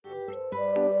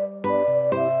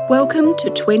Welcome to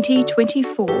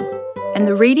 2024 and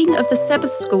the reading of the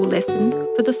Sabbath School lesson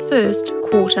for the first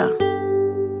quarter.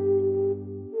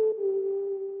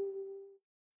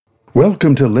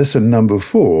 Welcome to lesson number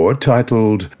 4,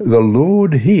 titled The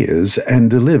Lord Hears and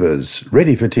Delivers,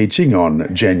 ready for teaching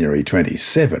on January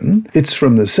 27. It's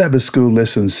from the Sabbath School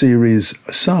lesson series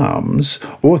Psalms,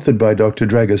 authored by Dr.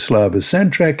 Dragoslava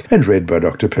Santrak and read by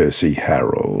Dr. Percy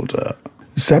Harrold.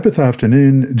 Sabbath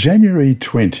afternoon, January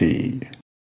 20.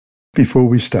 Before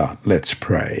we start, let's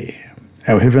pray.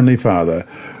 Our Heavenly Father,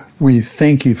 we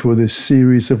thank you for this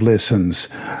series of lessons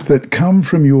that come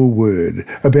from your word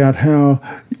about how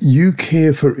you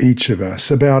care for each of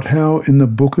us, about how in the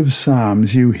book of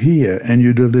Psalms you hear and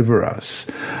you deliver us.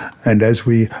 And as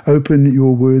we open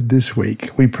your word this week,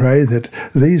 we pray that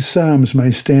these Psalms may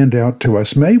stand out to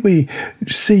us. May we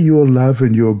see your love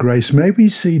and your grace. May we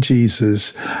see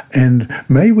Jesus, and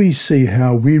may we see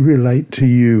how we relate to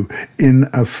you in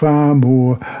a far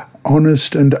more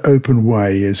honest and open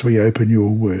way as we open your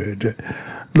word.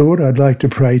 Lord, I'd like to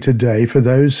pray today for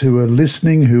those who are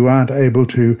listening who aren't able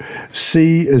to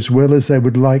see as well as they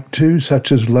would like to,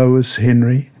 such as Lois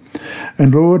Henry.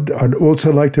 And Lord, I'd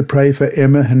also like to pray for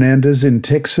Emma Hernandez in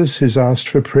Texas, who's asked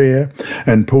for prayer,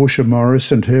 and Portia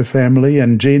Morris and her family,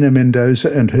 and Gina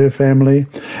Mendoza and her family,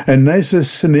 and Nasa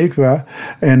Sinigwa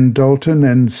and Dalton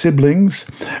and siblings,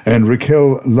 and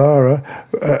Raquel Lara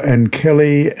and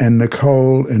Kelly and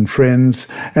Nicole and friends,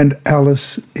 and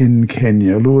Alice in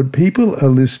Kenya. Lord, people are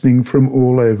listening from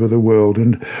all over the world,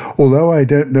 and although I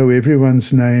don't know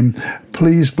everyone's name,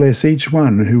 please bless each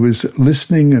one who is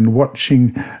listening and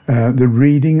watching the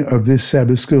reading of this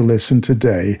Sabbath School lesson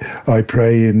today. I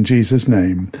pray in Jesus'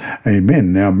 name.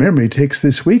 Amen. Our memory text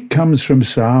this week comes from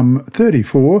Psalm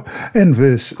 34 and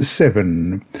verse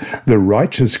 7. The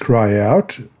righteous cry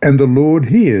out, and the Lord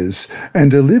hears and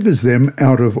delivers them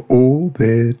out of all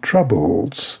their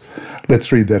troubles.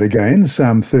 Let's read that again.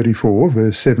 Psalm 34,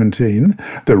 verse 17.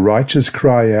 The righteous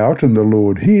cry out, and the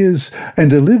Lord hears and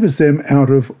delivers them out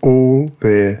of all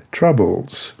their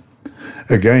troubles.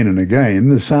 Again and again,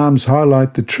 the Psalms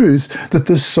highlight the truth that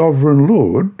the sovereign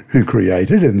Lord, who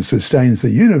created and sustains the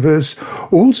universe,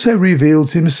 also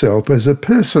reveals himself as a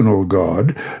personal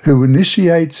God who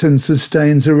initiates and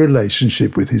sustains a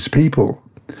relationship with his people.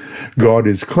 God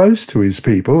is close to his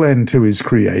people and to his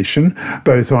creation,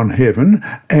 both on heaven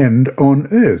and on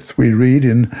earth. We read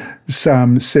in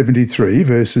Psalm 73,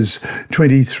 verses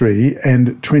 23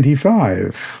 and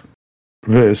 25.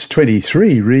 Verse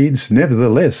 23 reads,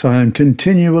 Nevertheless, I am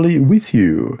continually with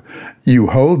you. You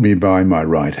hold me by my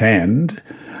right hand.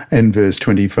 And verse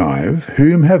 25,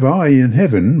 Whom have I in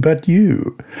heaven but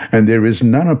you? And there is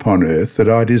none upon earth that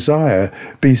I desire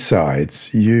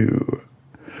besides you.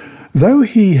 Though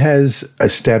he has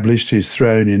established his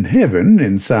throne in heaven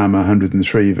in Psalm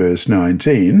 103 verse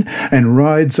 19 and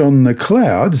rides on the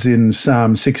clouds in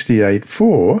Psalm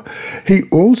 68:4, he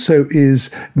also is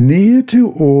near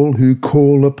to all who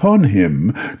call upon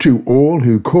him, to all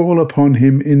who call upon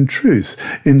him in truth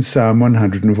in Psalm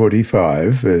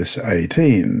 145 verse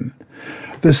 18.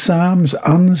 The Psalms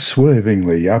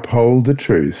unswervingly uphold the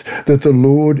truth that the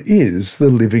Lord is the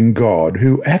living God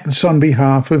who acts on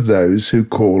behalf of those who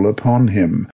call upon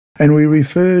him. And we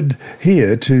referred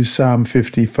here to Psalm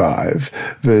 55,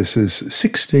 verses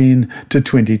 16 to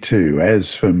 22.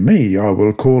 As for me, I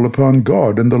will call upon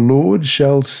God, and the Lord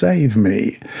shall save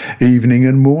me. Evening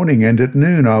and morning and at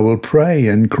noon I will pray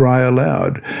and cry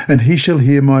aloud, and he shall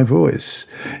hear my voice.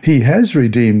 He has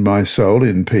redeemed my soul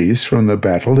in peace from the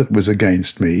battle that was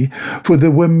against me, for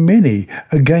there were many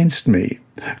against me.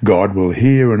 God will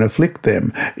hear and afflict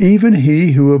them, even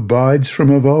he who abides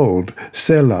from of old,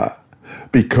 Selah.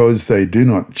 Because they do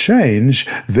not change,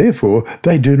 therefore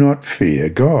they do not fear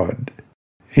God.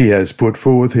 He has put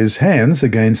forth his hands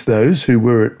against those who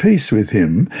were at peace with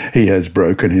him. He has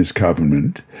broken his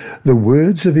covenant. The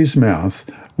words of his mouth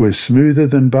were smoother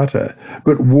than butter,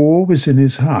 but war was in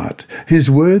his heart. His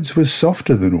words were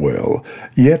softer than oil,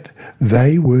 yet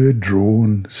they were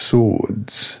drawn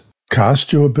swords.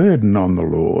 Cast your burden on the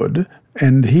Lord,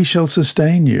 and he shall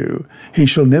sustain you. He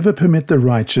shall never permit the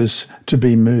righteous to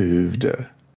be moved.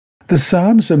 The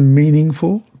Psalms are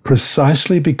meaningful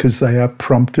precisely because they are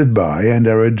prompted by and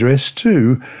are addressed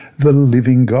to the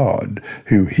living God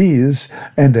who hears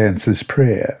and answers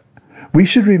prayer. We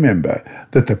should remember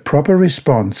that the proper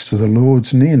response to the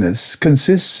Lord's nearness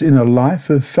consists in a life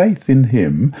of faith in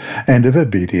him and of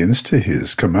obedience to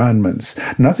his commandments.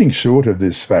 Nothing short of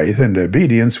this faith and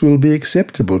obedience will be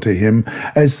acceptable to him,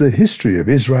 as the history of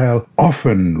Israel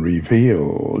often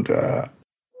revealed.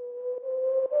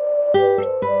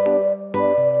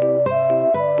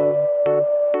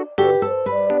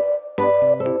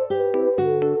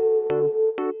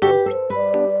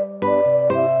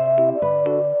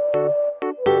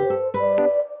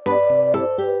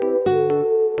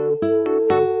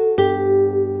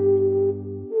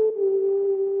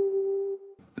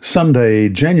 Sunday,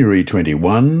 January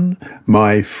 21,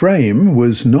 My frame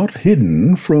was not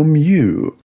hidden from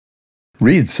you.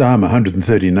 Read Psalm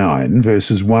 139,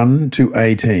 verses 1 to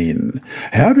 18.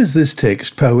 How does this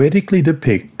text poetically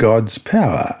depict God's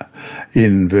power?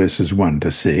 In verses 1 to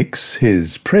 6,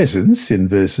 his presence in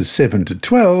verses 7 to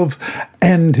 12,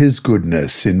 and his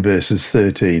goodness in verses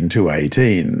 13 to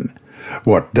 18.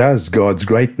 What does God's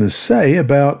greatness say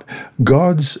about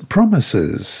God's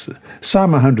promises?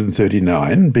 Psalm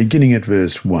 139, beginning at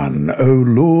verse 1. O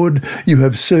Lord, you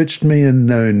have searched me and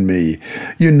known me.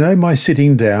 You know my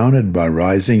sitting down and my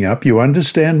rising up. You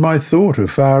understand my thought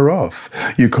afar off.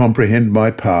 You comprehend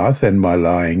my path and my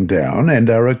lying down, and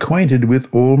are acquainted with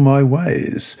all my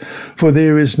ways. For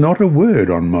there is not a word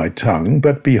on my tongue,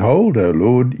 but behold, O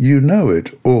Lord, you know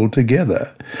it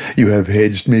altogether. You have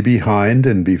hedged me behind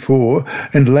and before,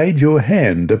 and laid your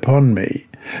hand upon me.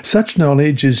 Such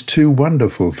knowledge is too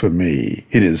wonderful for me.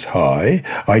 It is high,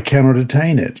 I cannot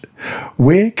attain it.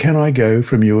 Where can I go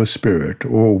from your spirit,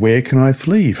 or where can I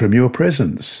flee from your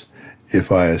presence?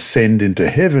 If I ascend into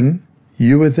heaven,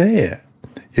 you are there.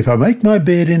 If I make my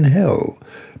bed in hell,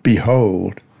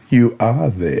 behold, you are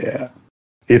there.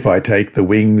 If I take the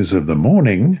wings of the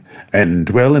morning, and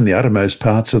dwell in the uttermost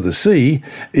parts of the sea,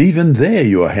 even there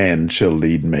your hand shall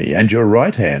lead me, and your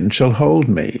right hand shall hold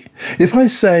me. If I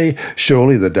say,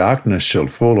 surely the darkness shall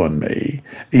fall on me,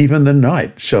 even the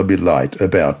night shall be light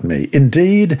about me.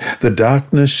 Indeed, the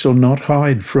darkness shall not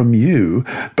hide from you,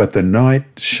 but the night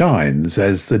shines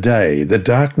as the day. The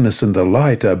darkness and the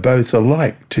light are both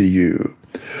alike to you.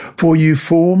 For you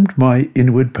formed my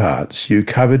inward parts, you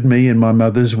covered me in my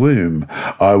mother's womb.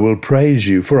 I will praise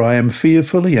you, for I am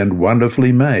fearfully and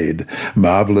wonderfully made.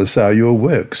 Marvellous are your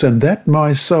works, and that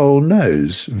my soul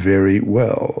knows very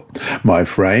well. My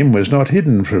frame was not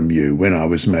hidden from you when I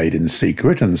was made in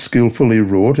secret and skillfully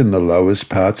wrought in the lowest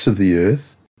parts of the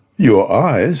earth. Your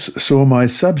eyes saw my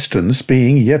substance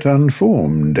being yet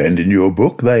unformed, and in your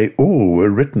book they all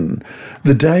were written.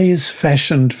 The days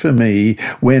fashioned for me,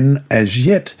 when as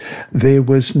yet there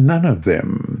was none of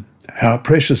them. How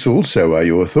precious also are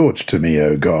your thoughts to me,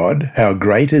 O God! How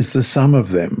great is the sum of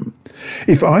them!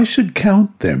 If I should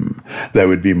count them, they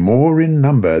would be more in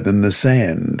number than the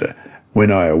sand.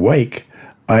 When I awake,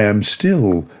 I am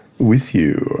still with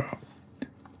you.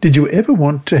 Did you ever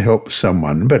want to help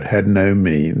someone but had no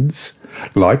means?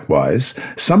 Likewise,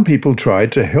 some people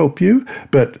tried to help you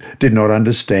but did not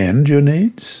understand your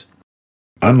needs.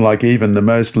 Unlike even the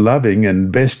most loving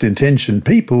and best-intentioned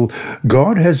people,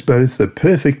 God has both the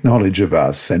perfect knowledge of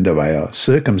us and of our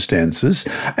circumstances,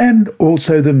 and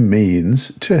also the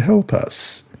means to help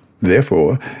us.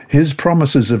 Therefore, his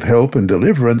promises of help and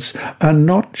deliverance are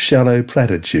not shallow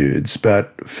platitudes,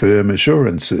 but firm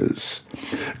assurances.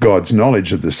 God's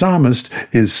knowledge of the psalmist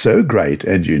is so great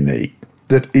and unique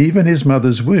that even his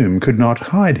mother's womb could not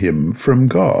hide him from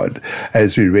God.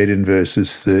 As we read in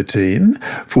verses 13,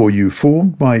 For you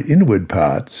formed my inward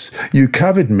parts, you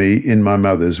covered me in my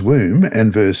mother's womb,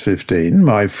 and verse 15,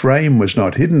 My frame was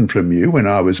not hidden from you when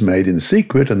I was made in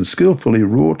secret and skillfully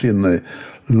wrought in the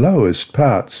lowest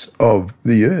parts of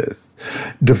the earth.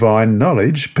 Divine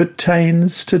knowledge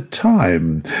pertains to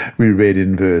time. We read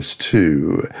in verse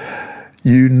 2,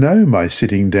 You know my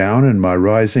sitting down and my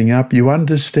rising up. You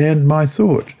understand my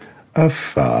thought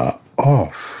afar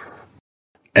off.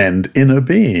 And inner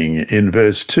being, in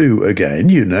verse 2 again,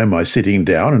 You know my sitting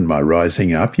down and my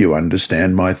rising up. You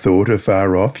understand my thought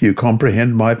afar off. You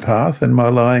comprehend my path and my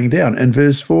lying down. And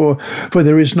verse 4, For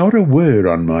there is not a word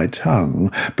on my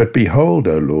tongue, but behold,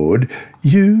 O Lord,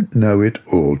 you know it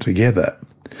altogether.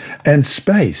 And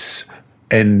space,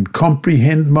 and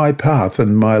comprehend my path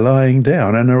and my lying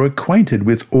down, and are acquainted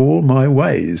with all my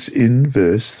ways, in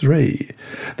verse 3.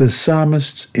 The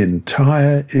psalmist's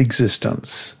entire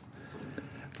existence.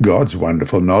 God's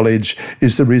wonderful knowledge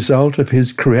is the result of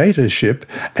his creatorship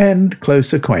and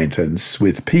close acquaintance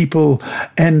with people,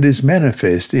 and is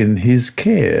manifest in his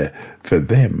care for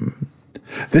them.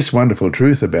 This wonderful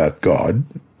truth about God,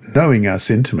 knowing us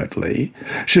intimately,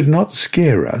 should not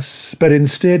scare us, but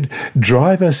instead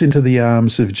drive us into the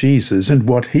arms of Jesus and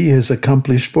what he has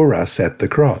accomplished for us at the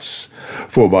cross.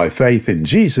 For by faith in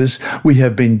Jesus we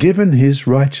have been given his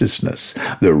righteousness,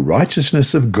 the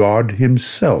righteousness of God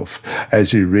himself,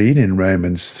 as you read in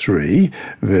Romans 3,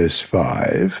 verse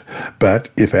 5. But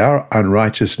if our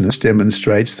unrighteousness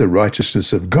demonstrates the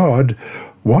righteousness of God,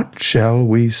 what shall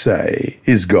we say?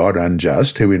 Is God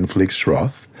unjust who inflicts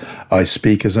wrath? I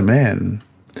speak as a man.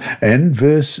 And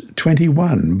verse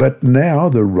 21, But now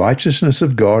the righteousness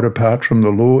of God apart from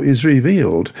the law is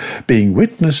revealed, being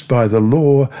witnessed by the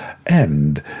law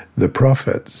and the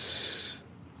prophets.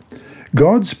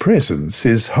 God's presence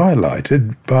is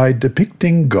highlighted by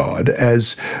depicting God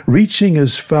as reaching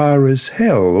as far as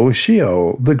hell or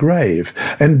Sheol, the grave,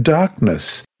 and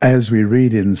darkness, as we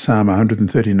read in Psalm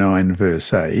 139,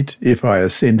 verse 8, "If I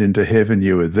ascend into heaven,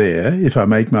 you are there. If I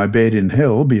make my bed in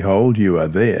hell, behold, you are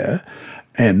there."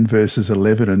 And verses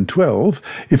 11 and 12,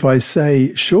 "If I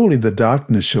say, surely the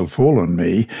darkness shall fall on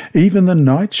me, even the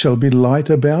night shall be light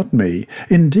about me.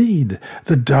 Indeed,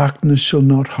 the darkness shall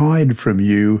not hide from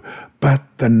you, but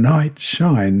the night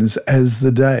shines as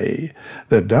the day.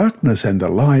 The darkness and the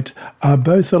light are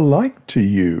both alike to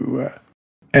you."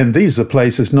 And these are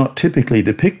places not typically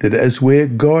depicted as where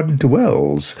God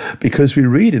dwells, because we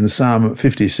read in Psalm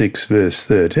 56, verse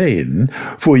 13,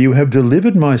 "For you have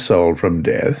delivered my soul from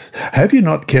death. Have you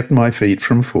not kept my feet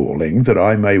from falling, that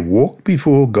I may walk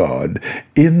before God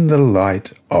in the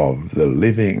light of the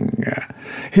living?"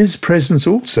 His presence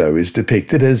also is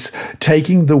depicted as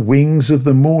taking the wings of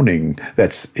the morning,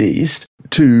 that's east,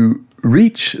 to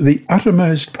reach the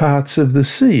uttermost parts of the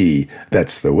sea,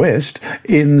 that's the west,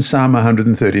 in Psalm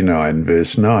 139,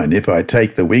 verse 9, "If I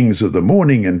take the wings of the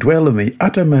morning and dwell in the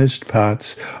uttermost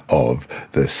parts of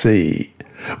the sea."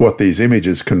 What these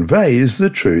images convey is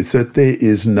the truth that there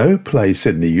is no place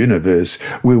in the universe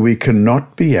where we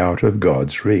cannot be out of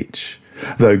God's reach.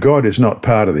 Though God is not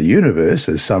part of the universe,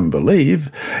 as some believe,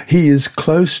 he is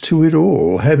close to it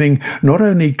all, having not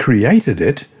only created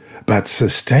it, but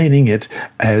sustaining it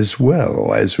as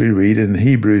well, as we read in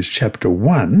Hebrews chapter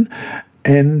 1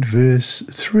 and verse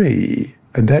 3.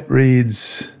 And that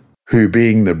reads, "Who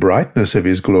being the brightness of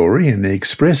his glory and the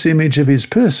express image of his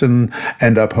person,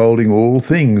 and upholding all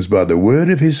things by the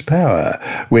word of his power,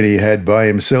 when he had by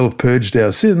himself purged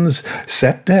our sins,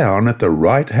 sat down at the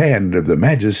right hand of the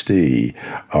majesty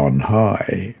on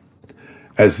high."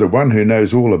 As the one who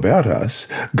knows all about us,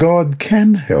 God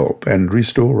can help and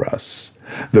restore us.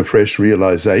 The fresh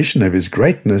realization of his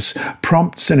greatness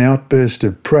prompts an outburst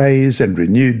of praise and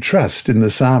renewed trust in the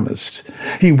psalmist.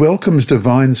 He welcomes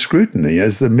divine scrutiny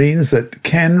as the means that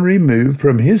can remove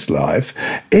from his life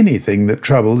anything that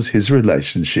troubles his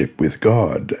relationship with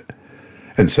God.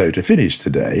 And so to finish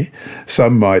today,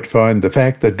 some might find the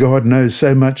fact that God knows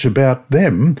so much about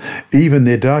them, even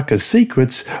their darkest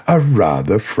secrets, a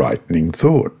rather frightening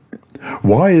thought.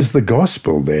 Why is the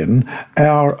gospel, then,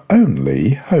 our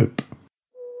only hope?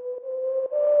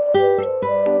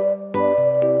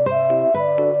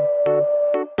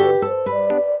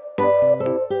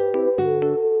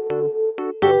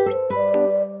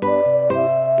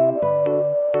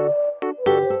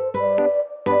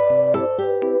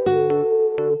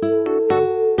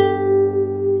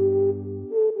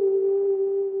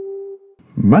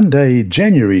 Monday,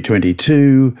 January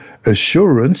 22,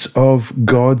 Assurance of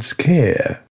God's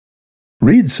Care.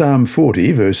 Read Psalm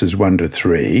 40, verses 1 to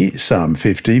 3, Psalm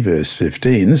 50, verse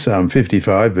 15, Psalm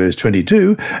 55, verse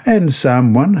 22, and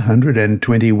Psalm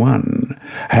 121.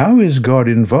 How is God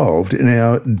involved in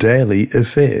our daily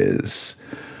affairs?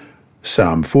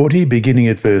 Psalm 40, beginning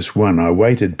at verse 1, "I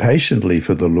waited patiently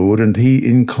for the Lord, and he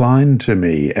inclined to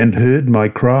me, and heard my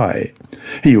cry.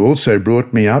 He also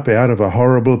brought me up out of a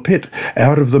horrible pit,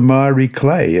 out of the miry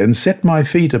clay, and set my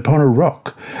feet upon a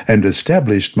rock, and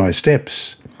established my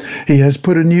steps. He has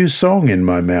put a new song in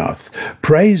my mouth,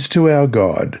 praise to our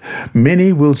God.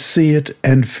 Many will see it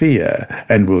and fear,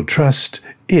 and will trust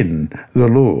in the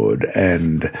Lord."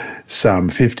 And Psalm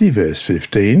 50, verse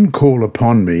 15, "Call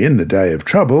upon me in the day of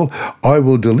trouble. I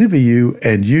will deliver you,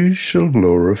 and you shall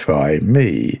glorify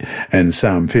me." And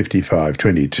Psalm 55,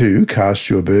 22, "Cast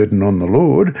your burden on the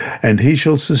Lord, and he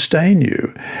shall sustain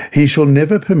you. He shall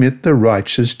never permit the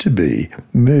righteous to be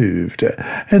moved."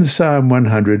 And Psalm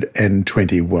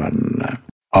 121,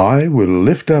 "I will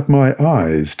lift up my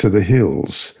eyes to the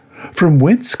hills. From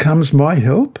whence comes my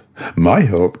help? My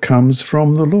help comes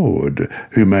from the Lord,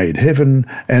 who made heaven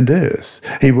and earth.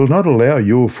 He will not allow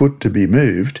your foot to be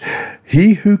moved.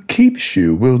 He who keeps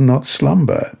you will not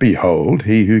slumber. Behold,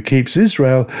 he who keeps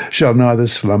Israel shall neither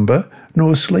slumber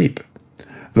nor sleep.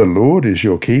 The Lord is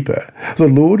your keeper. The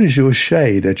Lord is your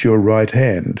shade at your right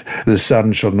hand. The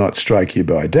sun shall not strike you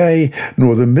by day,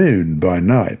 nor the moon by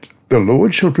night. The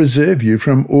Lord shall preserve you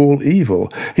from all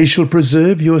evil. He shall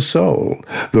preserve your soul.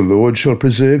 The Lord shall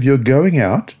preserve your going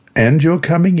out and your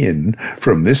coming in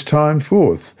from this time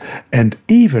forth, and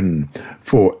even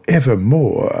for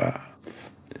evermore."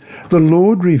 The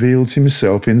Lord reveals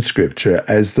himself in Scripture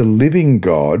as the living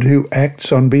God who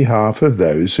acts on behalf of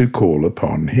those who call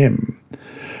upon him.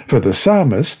 For the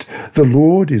psalmist, the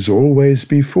Lord is always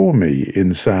before me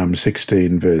in Psalm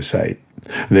 16, verse 8.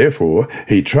 Therefore,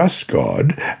 he trusts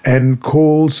God and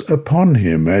calls upon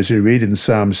him, as we read in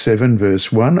Psalm 7,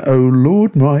 verse 1, O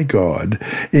Lord my God,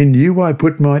 in you I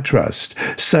put my trust.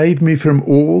 Save me from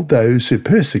all those who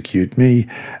persecute me,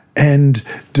 and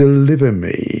deliver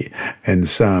me. And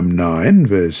Psalm 9,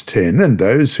 verse 10, And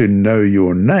those who know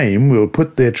your name will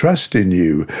put their trust in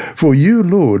you, for you,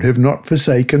 Lord, have not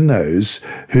forsaken those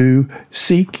who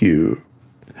seek you.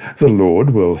 The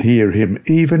Lord will hear him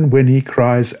even when he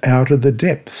cries out of the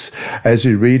depths, as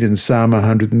we read in Psalm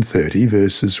 130,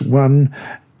 verses 1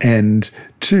 and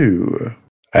 2.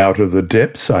 Out of the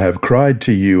depths I have cried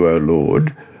to you, O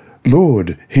Lord.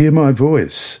 Lord, hear my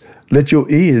voice. Let your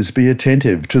ears be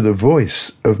attentive to the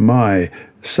voice of my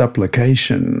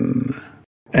supplication.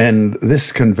 And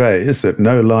this conveys that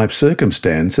no life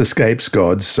circumstance escapes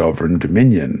God's sovereign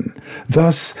dominion.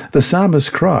 Thus, the psalmist's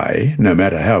cry, no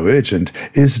matter how urgent,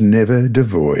 is never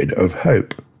devoid of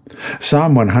hope.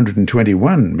 Psalm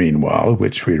 121, meanwhile,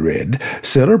 which we read,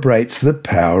 celebrates the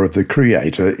power of the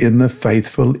Creator in the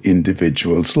faithful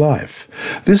individual's life.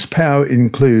 This power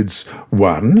includes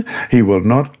 1. He will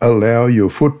not allow your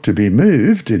foot to be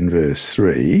moved, in verse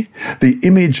 3. The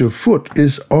image of foot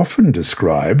is often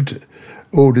described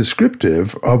or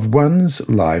descriptive of one's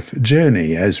life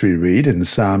journey, as we read in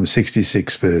Psalm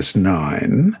 66, verse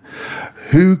 9,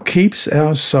 who keeps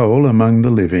our soul among the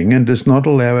living and does not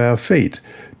allow our feet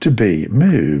to be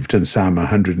moved. And Psalm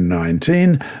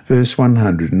 119, verse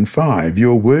 105,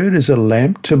 Your word is a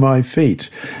lamp to my feet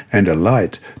and a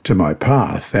light to my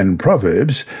path. And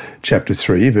Proverbs chapter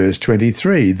 3, verse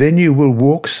 23, Then you will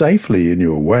walk safely in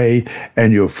your way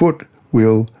and your foot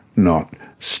will not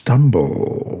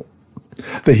stumble.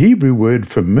 The Hebrew word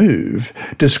for move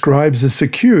describes the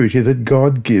security that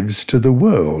God gives to the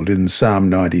world. In Psalm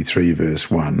 93,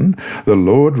 verse 1, The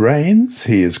Lord reigns,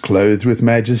 he is clothed with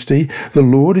majesty, the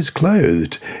Lord is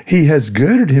clothed, he has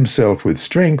girded himself with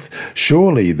strength,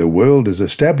 surely the world is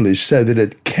established so that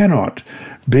it cannot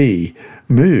be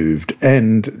moved.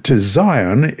 And to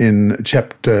Zion in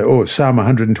Psalm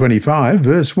 125,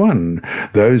 verse 1,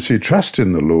 Those who trust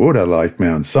in the Lord are like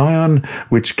Mount Zion,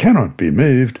 which cannot be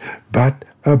moved, but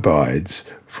abides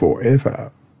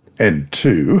forever. And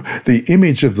 2, the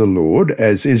image of the Lord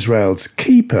as Israel's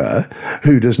keeper,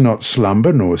 who does not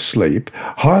slumber nor sleep,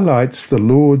 highlights the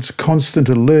Lord's constant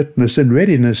alertness and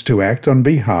readiness to act on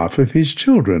behalf of his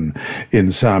children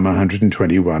in Psalm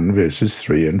 121, verses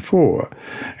 3 and 4.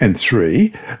 And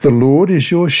 3, the Lord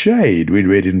is your shade, we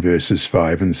read in verses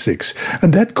 5 and 6,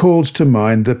 and that calls to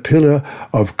mind the pillar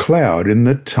of cloud in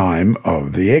the time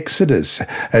of the Exodus,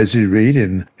 as we read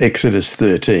in Exodus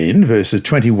 13, verses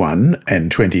 21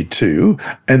 and 22.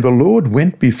 And the Lord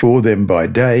went before them by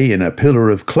day in a pillar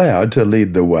of cloud to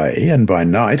lead the way, and by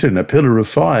night in a pillar of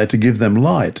fire to give them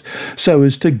light, so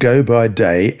as to go by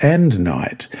day and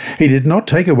night. He did not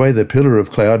take away the pillar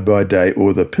of cloud by day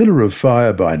or the pillar of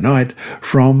fire by night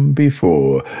from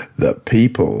before the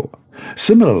people.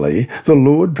 Similarly, the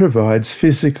Lord provides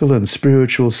physical and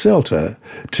spiritual shelter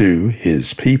to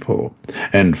his people.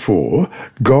 And 4,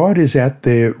 God is at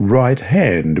their right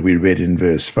hand, we read in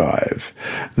verse 5.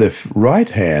 The right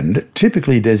hand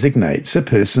typically designates a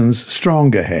person's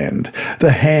stronger hand,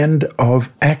 the hand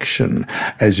of action.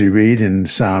 As you read in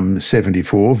Psalm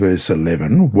 74, verse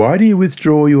 11, Why do you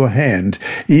withdraw your hand,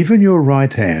 even your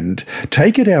right hand?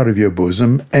 Take it out of your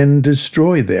bosom and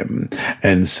destroy them.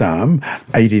 And Psalm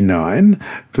 89,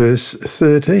 verse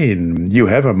 13, You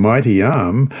have a mighty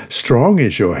arm, strong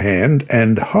is your hand,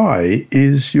 and high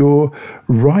is your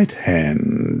right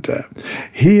hand.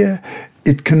 Here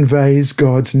it conveys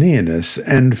God's nearness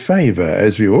and favour,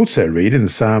 as we also read in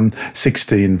Psalm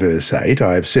 16, verse 8,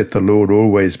 I have set the Lord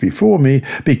always before me,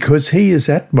 because he is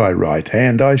at my right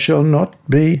hand, I shall not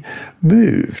be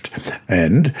moved.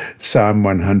 And Psalm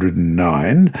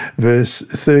 109, verse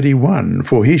 31,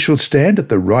 For he shall stand at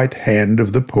the right hand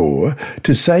of the poor,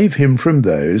 to save him from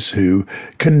those who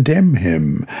condemn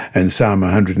him. And Psalm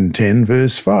 110,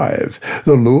 verse 5,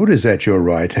 The Lord is at your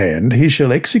right hand, he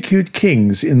shall execute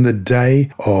kings in the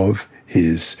day of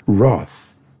his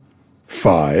wrath.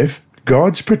 5.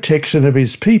 God's protection of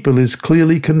his people is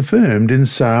clearly confirmed in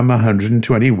Psalm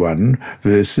 121,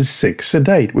 verses 6 and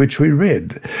 8, which we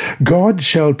read. God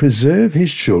shall preserve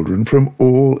his children from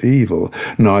all evil.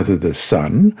 Neither the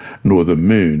sun nor the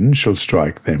moon shall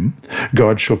strike them.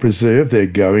 God shall preserve their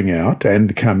going out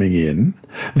and coming in.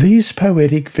 These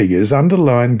poetic figures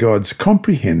underline God's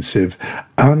comprehensive,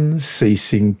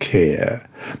 unceasing care.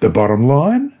 The bottom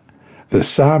line? The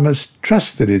psalmist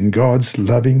trusted in God's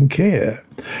loving care.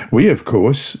 We, of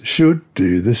course, should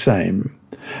do the same.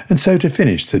 And so to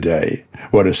finish today,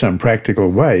 what are some practical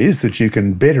ways that you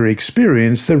can better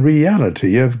experience the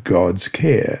reality of God's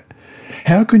care?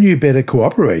 How can you better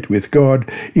cooperate with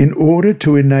God in order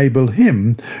to enable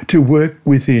Him to work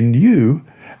within you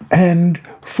and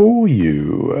for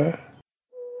you?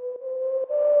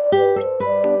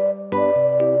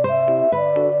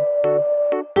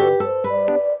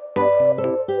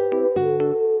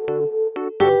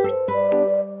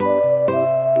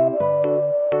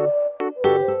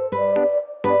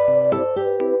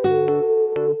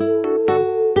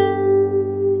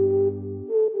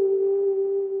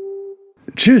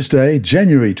 Tuesday,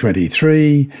 January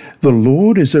 23, the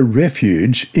Lord is a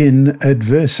refuge in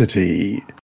adversity.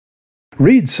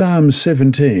 Read Psalm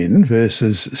 17,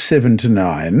 verses 7 to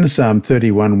 9, Psalm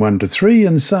 31, 1 to 3,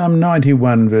 and Psalm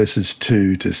 91, verses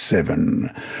 2 to 7.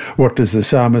 What does the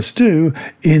psalmist do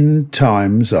in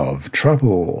times of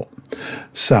trouble?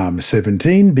 Psalm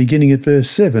 17, beginning at verse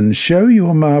 7, Show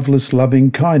your marvellous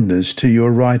loving kindness to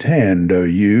your right hand, O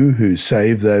you who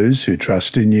save those who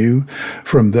trust in you,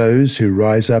 from those who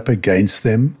rise up against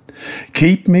them.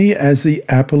 Keep me as the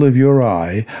apple of your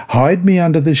eye. Hide me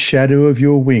under the shadow of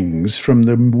your wings from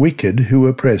the wicked who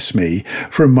oppress me,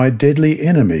 from my deadly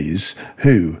enemies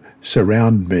who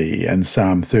surround me. And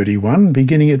Psalm 31,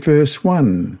 beginning at verse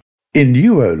 1. In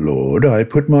you, O Lord, I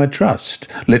put my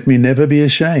trust. Let me never be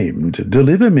ashamed.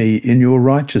 Deliver me in your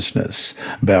righteousness.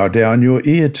 Bow down your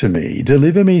ear to me.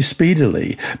 Deliver me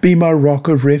speedily. Be my rock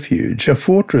of refuge, a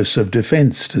fortress of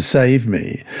defence to save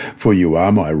me. For you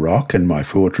are my rock and my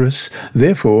fortress.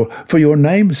 Therefore, for your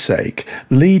name's sake,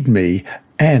 lead me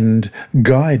and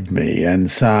guide me. And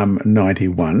Psalm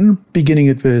 91, beginning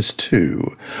at verse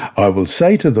 2. I will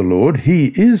say to the Lord, He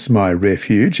is my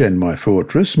refuge and my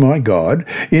fortress, my God.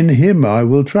 In Him I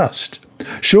will trust.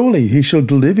 Surely He shall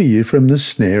deliver you from the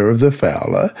snare of the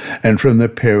fowler and from the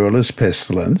perilous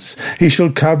pestilence. He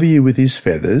shall cover you with His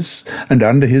feathers, and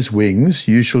under His wings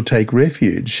you shall take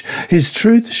refuge. His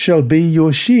truth shall be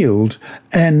your shield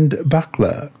and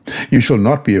buckler. You shall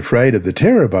not be afraid of the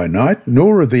terror by night,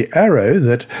 nor of the arrow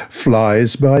that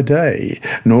flies by day,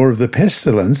 nor of the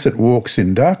pestilence that walks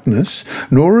in darkness,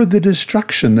 nor of the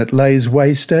destruction that lays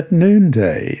waste at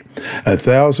noonday.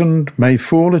 1,000 may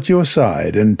fall at your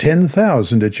side, and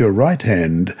 10,000 at your right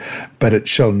hand, but it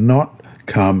shall not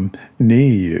come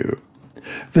near you.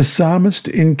 The psalmist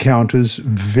encounters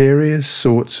various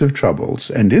sorts of troubles,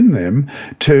 and in them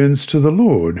turns to the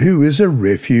Lord, who is a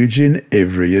refuge in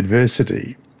every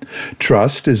adversity.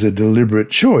 Trust is a deliberate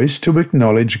choice to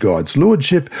acknowledge God's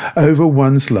lordship over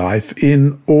one's life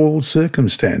in all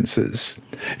circumstances.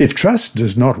 If trust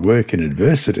does not work in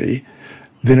adversity,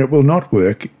 then it will not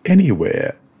work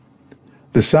anywhere.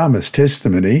 The psalmist's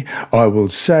testimony, I will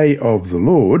say of the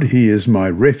Lord, He is my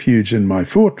refuge and my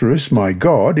fortress, my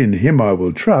God, in Him I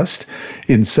will trust,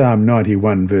 in Psalm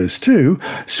 91 verse 2,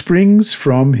 springs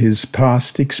from his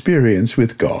past experience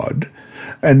with God,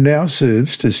 and now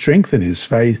serves to strengthen his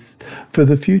faith for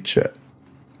the future.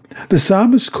 The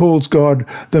psalmist calls God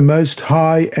the Most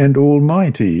High and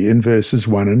Almighty in verses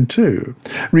 1 and 2,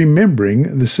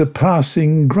 remembering the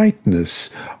surpassing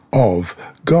greatness of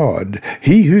God.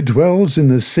 He who dwells in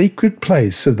the secret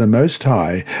place of the Most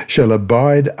High shall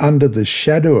abide under the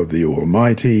shadow of the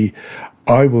Almighty.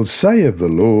 I will say of the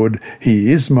Lord,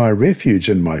 He is my refuge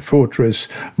and my fortress,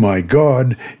 my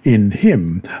God, in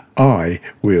Him I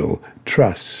will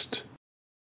trust.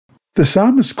 The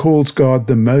psalmist calls God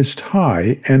the Most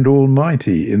High and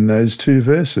Almighty in those two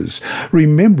verses,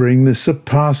 remembering the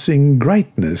surpassing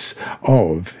greatness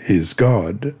of his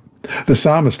God. The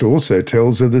psalmist also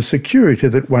tells of the security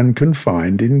that one can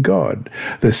find in God,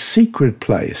 the secret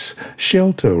place,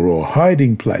 shelter or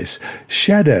hiding place,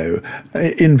 shadow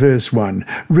in verse 1,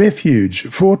 refuge,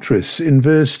 fortress in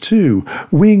verse 2,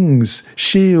 wings,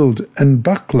 shield and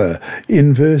buckler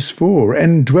in verse 4,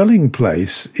 and dwelling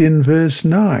place in verse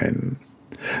 9.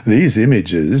 These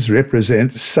images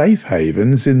represent safe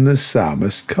havens in the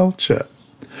psalmist culture.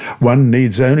 One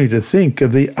needs only to think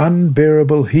of the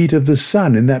unbearable heat of the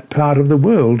sun in that part of the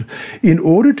world in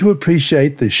order to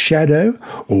appreciate the shadow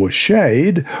or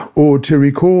shade, or to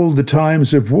recall the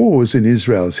times of wars in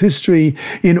Israel's history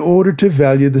in order to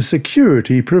value the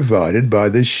security provided by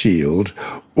the shield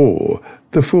or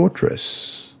the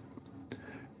fortress.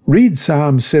 Read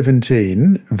Psalm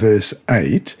 17, verse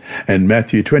 8, and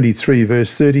Matthew 23,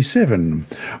 verse 37.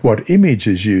 What image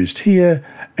is used here,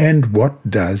 and what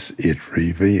does it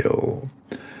reveal?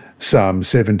 Psalm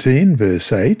 17,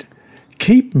 verse 8.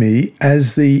 Keep me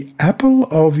as the apple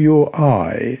of your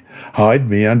eye. Hide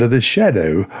me under the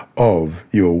shadow of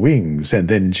your wings. And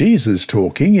then Jesus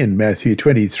talking in Matthew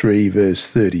 23, verse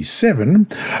 37,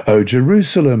 O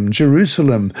Jerusalem,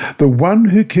 Jerusalem, the one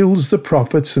who kills the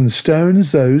prophets and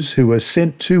stones those who are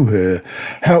sent to her.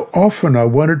 How often I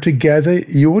wanted to gather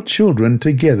your children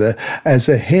together as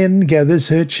a hen gathers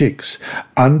her chicks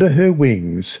under her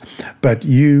wings, but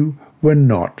you were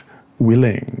not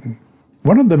willing.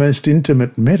 One of the most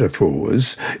intimate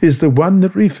metaphors is the one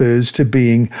that refers to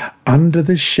being under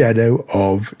the shadow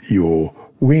of your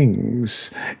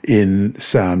wings in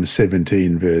Psalm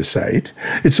 17, verse 8.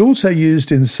 It's also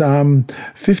used in Psalm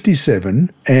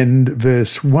 57 and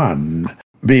verse 1.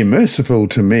 Be merciful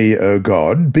to me, O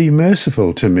God, be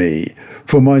merciful to me,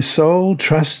 for my soul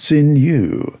trusts in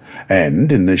you,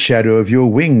 and in the shadow of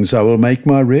your wings I will make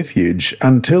my refuge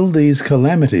until these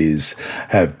calamities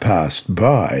have passed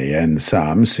by. And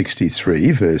Psalm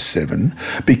 63, verse 7,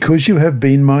 because you have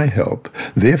been my help,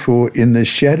 therefore in the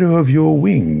shadow of your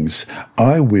wings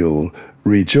I will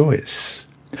rejoice.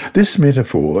 This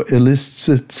metaphor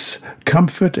elicits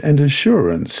comfort and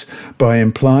assurance by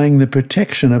implying the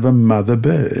protection of a mother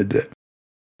bird.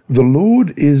 The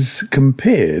Lord is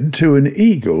compared to an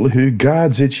eagle who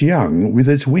guards its young with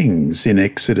its wings in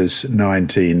Exodus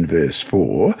 19, verse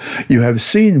 4. You have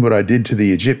seen what I did to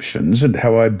the Egyptians and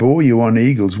how I bore you on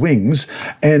eagle's wings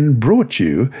and brought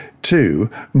you to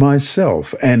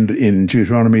myself. And in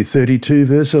Deuteronomy 32,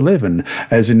 verse 11,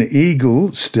 as an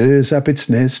eagle stirs up its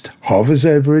nest, hovers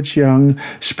over its young,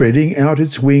 spreading out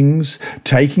its wings,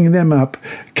 taking them up,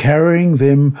 carrying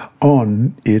them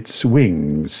on its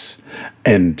wings.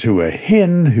 And to a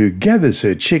hen who gathers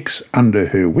her chicks under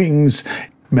her wings,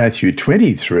 Matthew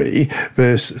 23,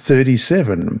 verse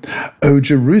 37, O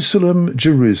Jerusalem,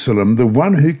 Jerusalem, the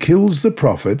one who kills the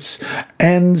prophets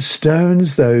and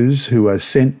stones those who are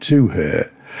sent to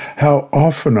her. How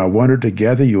often I wanted to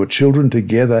gather your children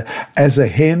together as a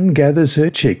hen gathers her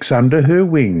chicks under her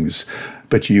wings,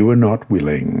 but you were not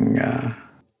willing.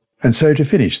 And so to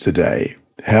finish the day,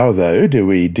 how, though, do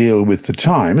we deal with the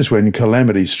times when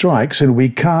calamity strikes and we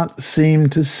can't seem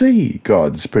to see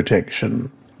God's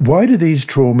protection? Why do these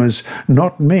traumas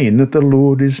not mean that the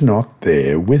Lord is not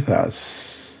there with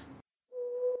us?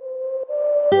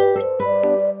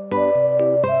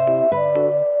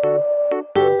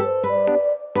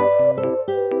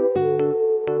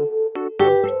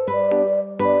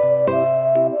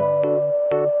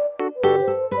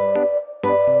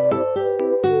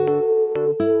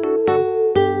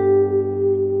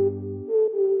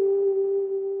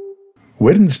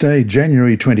 Wednesday,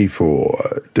 January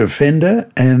 24,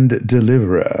 Defender and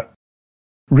Deliverer.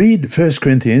 Read 1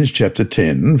 Corinthians chapter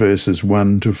 10, verses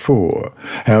 1 to 4.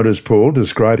 How does Paul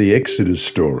describe the Exodus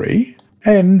story?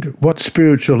 And what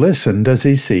spiritual lesson does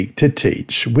he seek to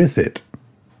teach with it?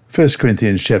 1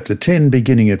 Corinthians chapter 10,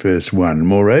 beginning at verse 1.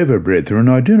 Moreover, brethren,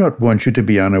 I do not want you to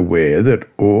be unaware that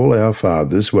all our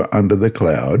fathers were under the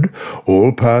cloud,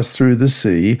 all passed through the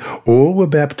sea, all were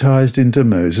baptized into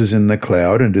Moses in the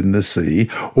cloud and in the sea,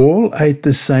 all ate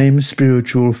the same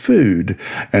spiritual food,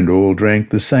 and all drank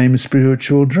the same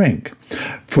spiritual drink.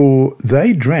 For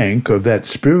they drank of that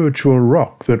spiritual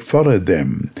rock that followed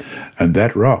them, and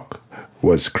that rock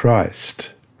was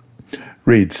Christ.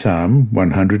 Read Psalm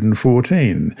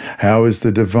 114. How is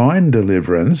the divine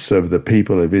deliverance of the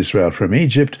people of Israel from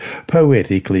Egypt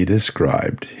poetically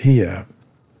described here?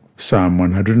 Psalm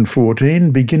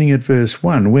 114, beginning at verse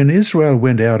 1. When Israel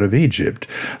went out of Egypt,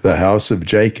 the house of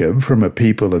Jacob from a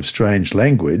people of strange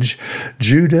language,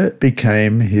 Judah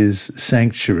became his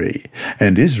sanctuary,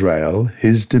 and Israel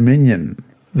his dominion.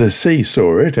 The sea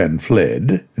saw it and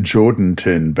fled, Jordan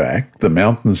turned back, the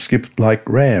mountains skipped like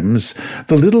rams,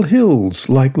 the little hills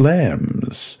like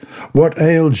lambs. What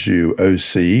ails you, O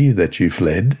sea, that you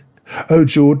fled? O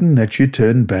Jordan, that you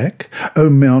turned back? O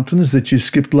mountains, that you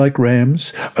skipped like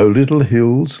rams? O little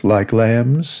hills like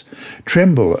lambs?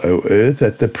 Tremble, O earth,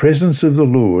 at the presence of the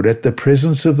Lord, at the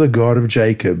presence of the God of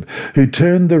Jacob, who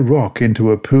turned the rock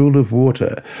into a pool of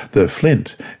water, the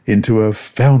flint into a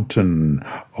fountain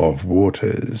of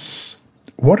waters.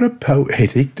 What a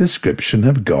poetic description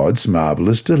of God's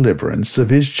marvelous deliverance of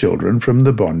his children from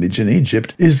the bondage in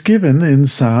Egypt is given in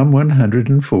Psalm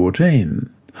 114.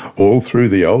 All through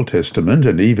the Old Testament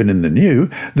and even in the New,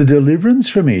 the deliverance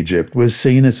from Egypt was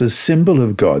seen as a symbol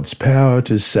of God's power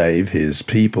to save his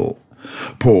people.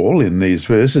 Paul, in these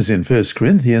verses in 1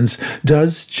 Corinthians,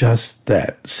 does just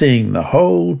that, seeing the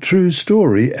whole true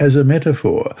story as a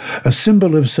metaphor, a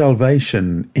symbol of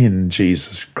salvation in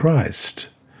Jesus Christ.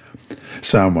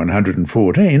 Psalm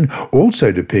 114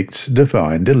 also depicts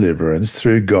divine deliverance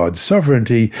through God's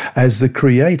sovereignty as the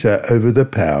creator over the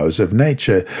powers of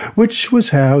nature, which was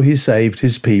how he saved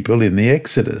his people in the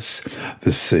Exodus.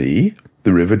 The sea,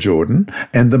 the River Jordan,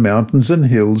 and the mountains and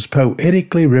hills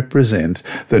poetically represent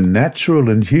the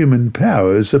natural and human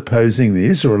powers opposing the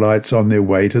Israelites on their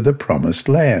way to the promised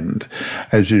land.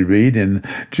 As you read in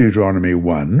Deuteronomy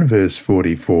 1, verse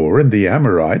 44, "And the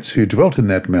Amorites who dwelt in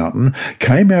that mountain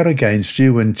came out against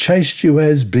you and chased you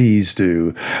as bees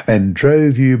do, and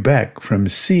drove you back from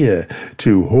Seir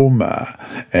to Hormah."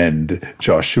 And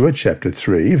Joshua chapter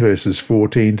 3, verses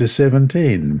 14 to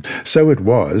 17. "So it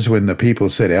was when the people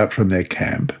set out from their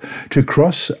camp to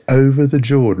cross over the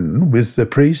Jordan with the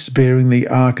priests bearing the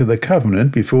Ark of the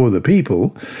Covenant before the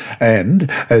people,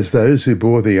 and as those who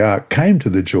bore the Ark came to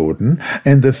the Jordan,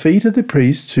 and the feet of the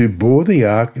priests who bore the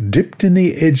Ark dipped in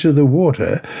the edge of the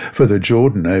water, for the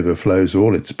Jordan overflows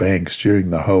all its banks during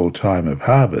the whole time of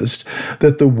harvest,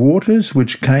 that the waters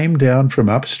which came down from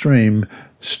upstream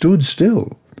stood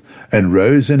still, and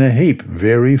rose in a heap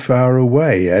very far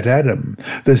away at Adam,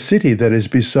 the city that is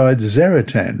beside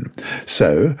Zaratan.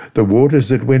 So the waters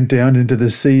that went down into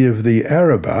the sea of the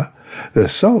Arabah, the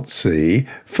salt sea,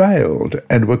 failed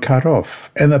and were cut off,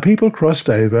 and the people crossed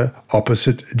over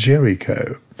opposite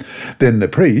Jericho. Then the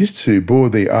priests who bore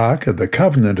the Ark of the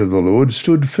Covenant of the Lord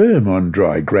stood firm on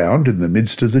dry ground in the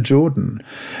midst of the Jordan,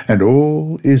 and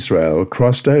all Israel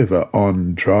crossed over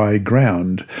on dry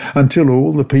ground, until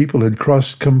all the people had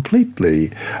crossed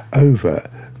completely over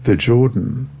the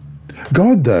Jordan.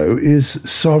 God, though, is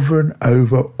sovereign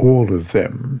over all of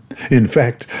them. In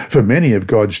fact, for many of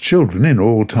God's children in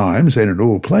all times and in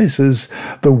all places,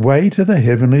 the way to the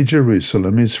heavenly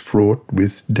Jerusalem is fraught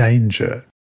with danger.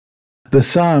 The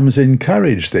Psalms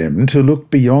encourage them to look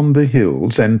beyond the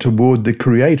hills and toward the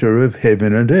Creator of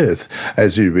heaven and earth,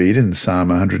 as we read in Psalm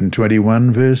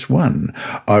 121, verse 1.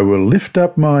 "I will lift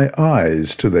up my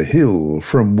eyes to the hill,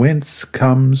 from whence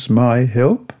comes my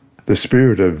help." The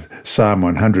spirit of Psalm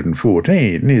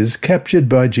 114 is captured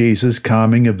by Jesus'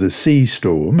 calming of the sea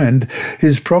storm and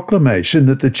his proclamation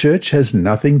that the church has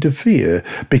nothing to fear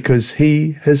because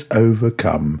he has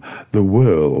overcome the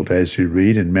world, as you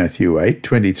read in Matthew 8,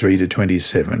 23 to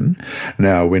 27.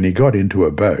 "Now when he got into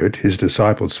a boat, his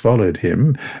disciples followed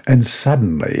him, and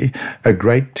suddenly a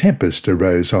great tempest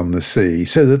arose on the sea,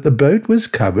 so that the boat was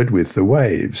covered with the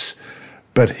waves.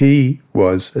 But he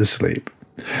was asleep.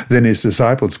 Then his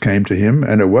disciples came to him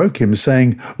and awoke him,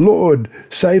 saying, 'Lord,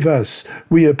 save us,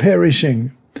 we are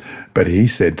perishing.' But he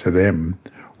said to them,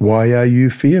 'Why are you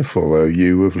fearful, O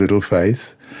you of little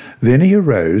faith?' Then he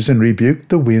arose and rebuked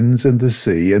the winds and the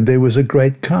sea, and there was a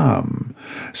great calm.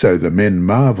 So the men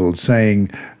marveled,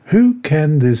 saying, 'Who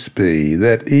can this be,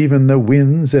 that even the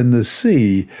winds and the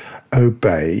sea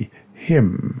obey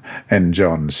him?' And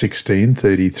John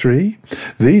 16:33,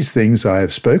 "These things I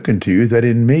have spoken to you, that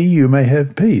in me you may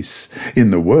have peace. In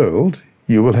the world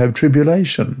you will have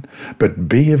tribulation, but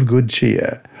be of good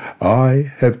cheer.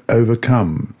 I have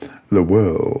overcome the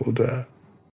world."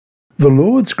 The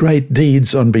Lord's great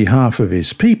deeds on behalf of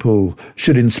his people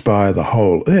should inspire the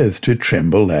whole earth to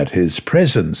tremble at his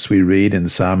presence. We read in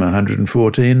Psalm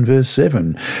 114, verse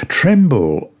 7,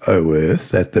 "Tremble, O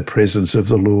earth, at the presence of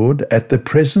the Lord, at the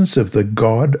presence of the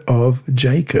God of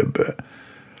Jacob."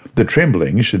 The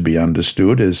trembling should be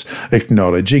understood as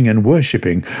acknowledging and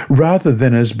worshipping, rather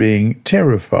than as being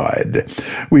terrified.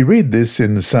 We read this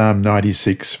in Psalm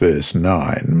 96, verse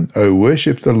 9, "O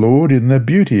worship the Lord in the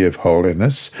beauty of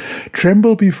holiness,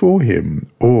 tremble before him,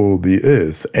 all the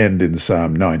earth." And in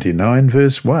Psalm 99,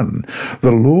 verse 1,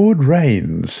 "The Lord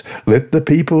reigns, let the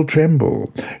people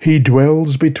tremble. He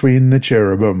dwells between the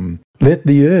cherubim. Let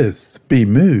the earth be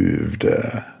moved."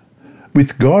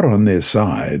 With God on their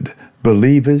side,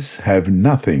 believers have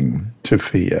nothing to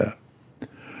fear.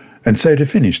 And so to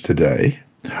finish today,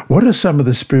 what are some of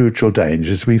the spiritual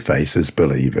dangers we face as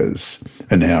believers?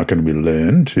 And how can we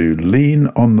learn to lean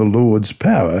on the Lord's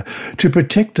power to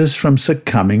protect us from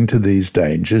succumbing to these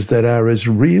dangers that are as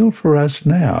real for us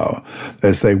now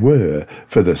as they were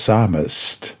for the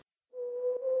psalmist?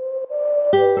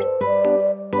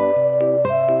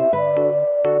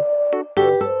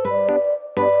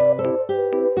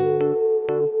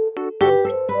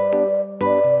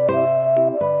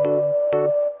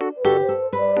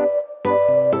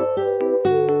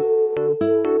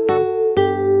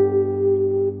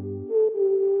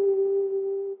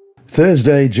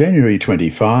 Thursday, January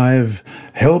 25,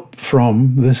 Help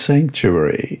from the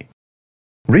Sanctuary.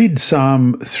 Read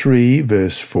Psalm 3,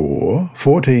 verse 4,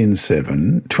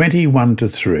 14:7,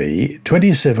 21:3,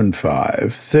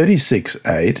 27:5,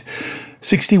 36:8,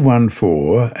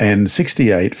 61:4 and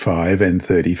 68:5 and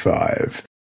 35.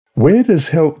 Where does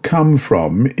help come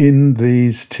from in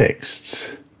these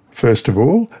texts? First of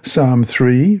all, Psalm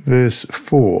 3, verse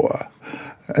 4.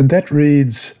 And that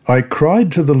reads, I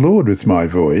cried to the Lord with my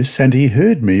voice, and he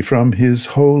heard me from his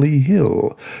holy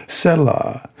hill,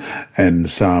 Selah. And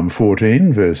Psalm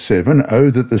 14, verse 7, Oh,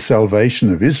 that the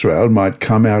salvation of Israel might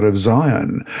come out of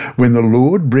Zion. When the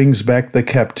Lord brings back the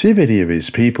captivity of his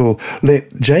people,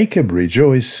 let Jacob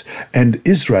rejoice, and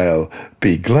Israel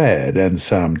be glad. And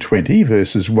Psalm 20,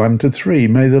 verses 1 to 3,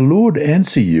 May the Lord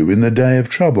answer you in the day of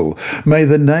trouble. May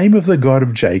the name of the God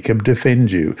of Jacob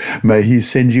defend you. May he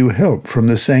send you help from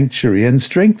the sanctuary and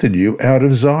strengthen you out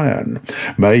of Zion.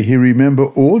 May he remember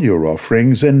all your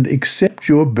offerings and accept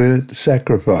your burnt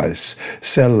sacrifice.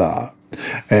 Selah.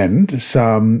 And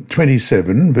Psalm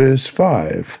 27, verse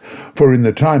 5, For in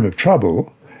the time of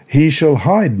trouble he shall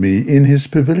hide me in his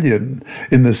pavilion.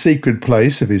 In the secret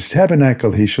place of his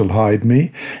tabernacle he shall hide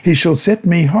me. He shall set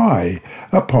me high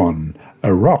upon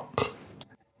a rock.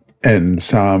 And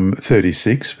Psalm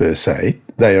 36, verse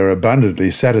 8, They are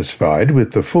abundantly satisfied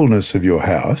with the fullness of your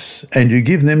house, and you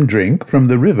give them drink from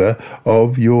the river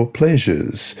of your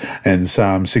pleasures. And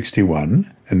Psalm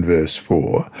 61 and verse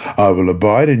 4, I will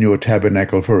abide in your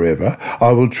tabernacle forever.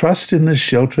 I will trust in the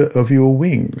shelter of your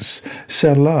wings.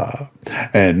 Selah.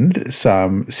 And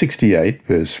Psalm 68,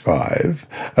 verse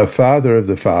 5, A father of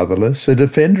the fatherless, a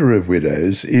defender of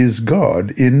widows, is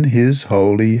God in his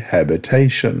holy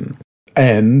habitation.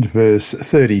 And verse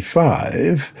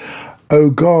 35, O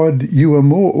God, you are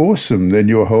more awesome than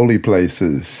your holy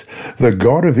places. The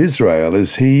God of Israel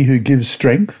is he who gives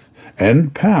strength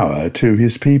and power to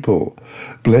his people.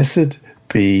 Blessed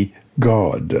be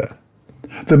God.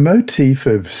 The motif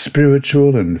of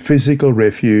spiritual and physical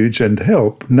refuge and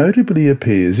help notably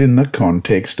appears in the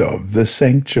context of the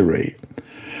sanctuary.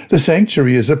 The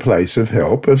sanctuary is a place of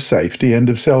help, of safety, and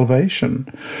of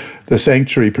salvation. The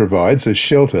sanctuary provides a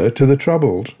shelter to the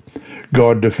troubled.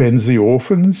 God defends the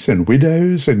orphans and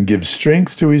widows and gives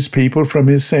strength to his people from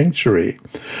his sanctuary.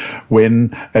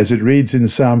 When, as it reads in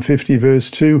Psalm 50, verse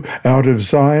 2, Out of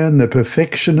Zion, the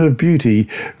perfection of beauty,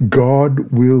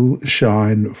 God will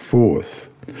shine forth.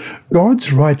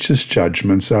 God's righteous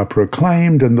judgments are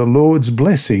proclaimed and the Lord's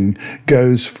blessing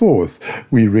goes forth.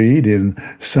 We read in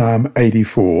Psalm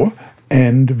 84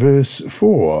 and verse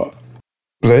 4.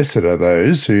 Blessed are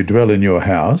those who dwell in your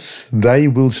house. They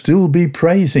will still be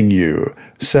praising you.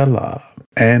 Selah.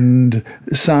 And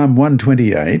Psalm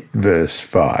 128, verse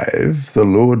 5, The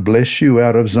Lord bless you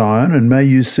out of Zion, and may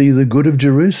you see the good of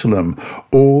Jerusalem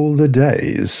all the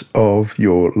days of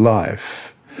your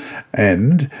life.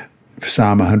 And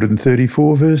Psalm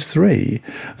 134, verse 3,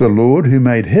 The Lord who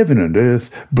made heaven and earth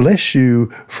bless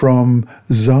you from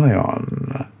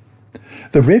Zion.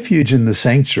 The refuge in the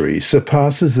sanctuary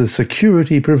surpasses the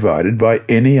security provided by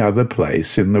any other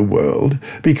place in the world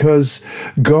because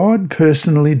God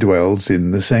personally dwells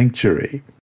in the sanctuary.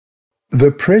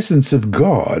 The presence of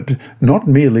God, not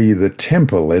merely the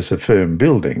temple as a firm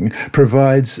building,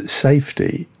 provides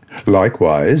safety.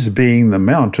 Likewise, being the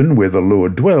mountain where the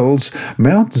Lord dwells,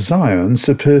 Mount Zion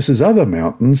surpasses other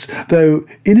mountains, though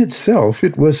in itself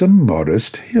it was a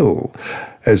modest hill.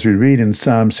 As we read in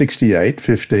Psalm 68,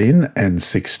 15 and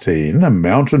 16, A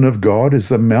mountain of God is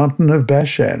the mountain of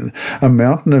Bashan. A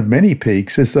mountain of many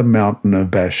peaks is the mountain of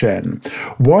Bashan.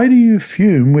 Why do you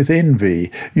fume with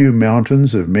envy, you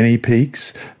mountains of many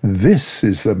peaks? This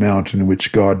is the mountain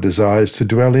which God desires to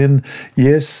dwell in.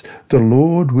 Yes, the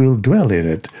Lord will dwell in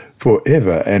it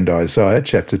forever. And Isaiah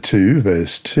chapter 2,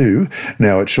 verse 2,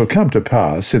 Now it shall come to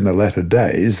pass in the latter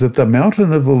days that the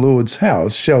mountain of the Lord's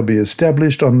house shall be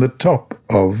established on the top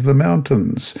of the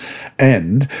mountains,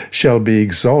 and shall be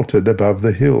exalted above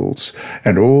the hills,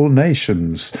 and all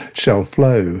nations shall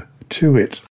flow to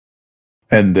it.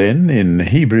 And then in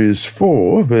Hebrews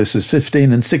 4, verses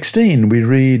 15 and 16, we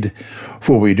read,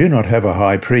 For we do not have a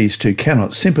high priest who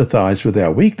cannot sympathize with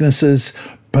our weaknesses,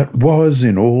 but was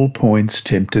in all points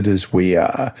tempted as we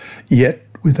are, yet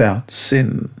without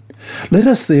sin. Let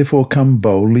us therefore come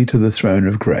boldly to the throne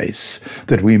of grace,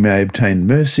 that we may obtain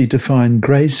mercy to find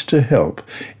grace to help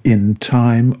in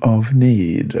time of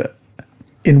need.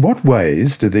 In what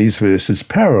ways do these verses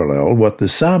parallel what the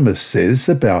psalmist says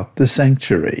about the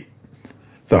sanctuary?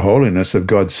 The holiness of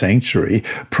God's sanctuary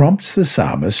prompts the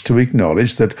psalmist to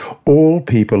acknowledge that all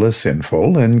people are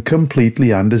sinful and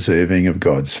completely undeserving of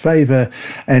God's favor,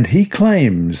 and he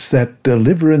claims that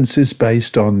deliverance is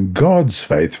based on God's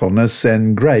faithfulness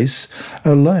and grace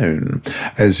alone.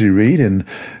 As you read in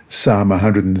Psalm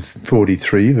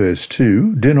 143 verse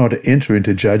 2, do not enter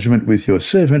into judgment with your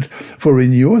servant, for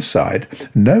in your sight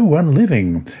no one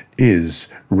living is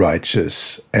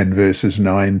righteous. And verses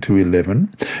 9 to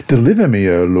 11, deliver me,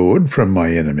 O Lord, from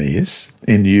my enemies.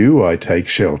 In you I take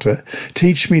shelter.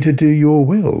 Teach me to do your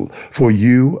will, for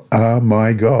you are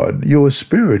my God. Your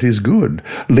spirit is good.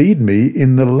 Lead me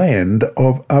in the land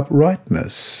of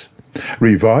uprightness.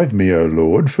 Revive me, O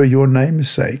Lord, for your name's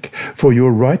sake. For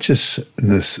your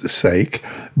righteousness' sake,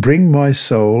 bring my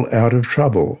soul out of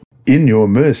trouble. In your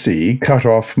mercy, cut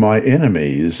off my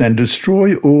enemies, and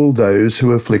destroy all those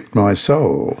who afflict my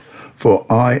soul. For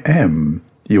I am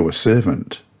your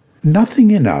servant.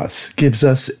 Nothing in us gives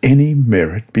us any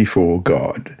merit before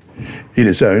God. It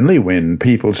is only when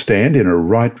people stand in a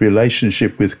right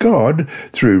relationship with God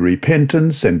through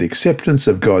repentance and acceptance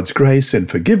of God's grace and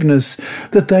forgiveness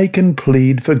that they can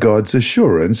plead for God's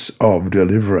assurance of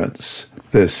deliverance.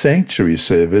 The sanctuary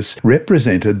service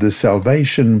represented the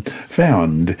salvation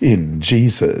found in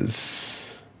Jesus.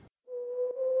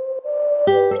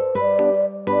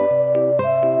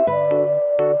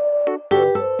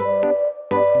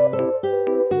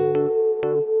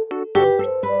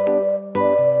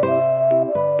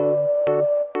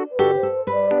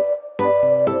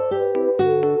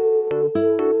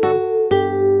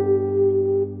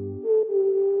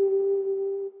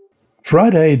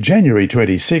 Friday, January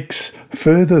 26,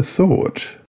 Further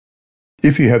Thought.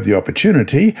 If you have the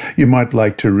opportunity, you might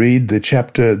like to read the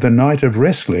chapter The Night of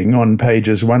Wrestling on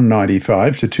pages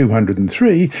 195 to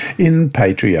 203 in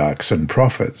Patriarchs and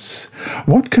Prophets.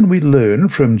 What can we learn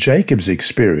from Jacob's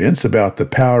experience about the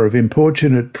power of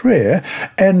importunate prayer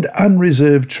and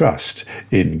unreserved trust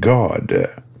in God?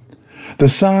 The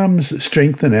Psalms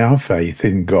strengthen our faith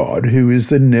in God, who is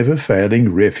the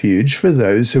never-failing refuge for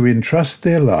those who entrust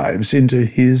their lives into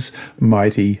His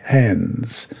mighty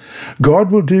hands. God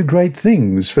will do great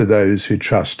things for those who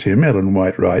trust Him, Ellen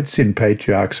White writes in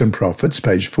Patriarchs and Prophets,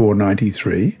 page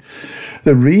 493.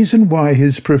 The reason why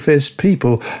His professed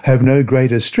people have no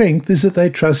greater strength is that they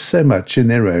trust so much in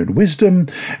their own wisdom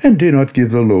and do not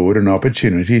give the Lord an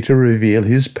opportunity to reveal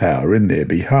His power in their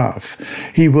behalf.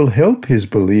 He will help His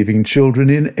believing children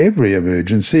in every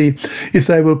emergency if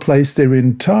they will place their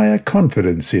entire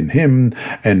confidence in Him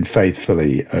and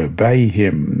faithfully obey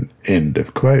Him. End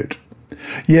of quote.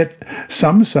 Yet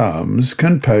some psalms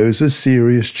can pose a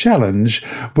serious challenge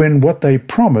when what they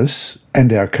promise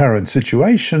and our current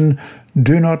situation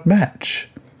do not match.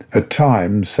 At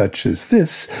times such as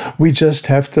this, we just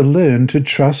have to learn to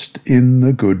trust in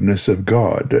the goodness of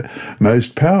God,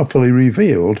 most powerfully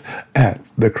revealed at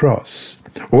the cross.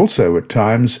 Also, at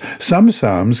times, some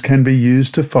psalms can be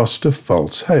used to foster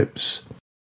false hopes.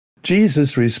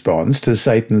 Jesus' response to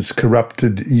Satan's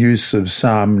corrupted use of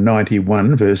Psalm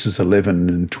 91 verses 11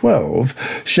 and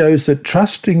 12 shows that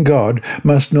trusting God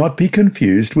must not be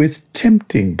confused with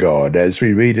tempting God, as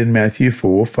we read in Matthew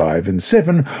 4, 5 and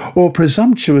 7, or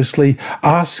presumptuously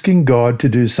asking God to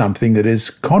do something that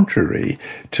is contrary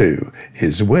to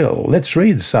His will. Let's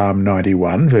read Psalm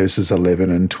 91 verses 11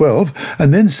 and 12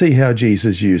 and then see how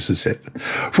Jesus uses it.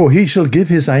 For He shall give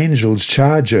His angels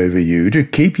charge over you to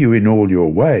keep you in all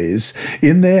your ways.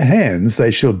 In their hands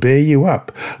they shall bear you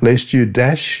up, lest you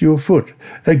dash your foot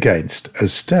against a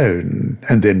stone.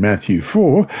 And then Matthew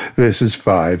 4, verses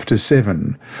 5 to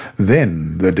 7.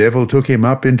 Then the devil took him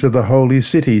up into the holy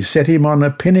city, set him on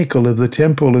a pinnacle of the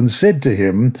temple, and said to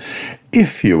him,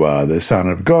 If you are the Son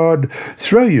of God,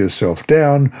 throw yourself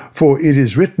down, for it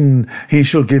is written, He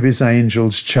shall give His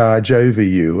angels charge over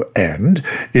you, and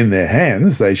in their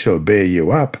hands they shall bear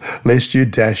you up, lest you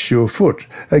dash your foot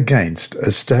against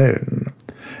a stone.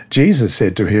 Jesus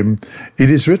said to him, It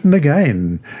is written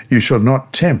again, You shall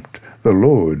not tempt the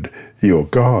Lord your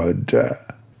God.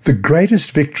 The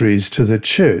greatest victories to the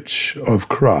Church of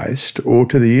Christ or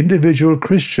to the individual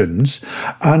Christians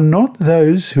are not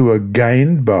those who are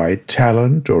gained by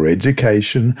talent or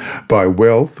education, by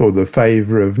wealth or the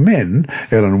favour of men,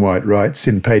 Ellen White writes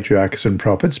in Patriarchs and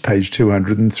Prophets, page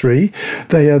 203.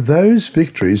 They are those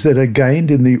victories that are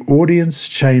gained in the audience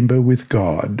chamber with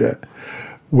God,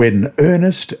 when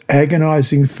earnest,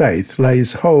 agonizing faith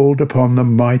lays hold upon the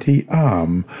mighty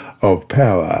arm of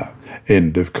power.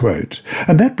 End of quote.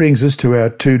 And that brings us to our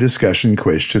two discussion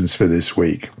questions for this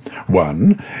week.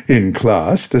 1. In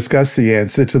class, discuss the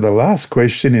answer to the last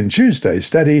question in Tuesday's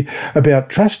study about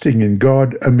trusting in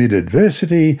God amid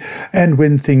adversity and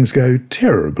when things go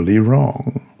terribly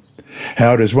wrong.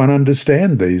 How does one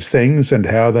understand these things and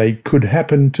how they could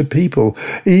happen to people,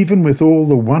 even with all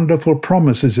the wonderful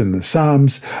promises in the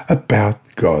Psalms about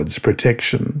God's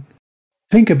protection?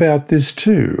 Think about this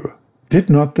too. Did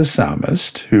not the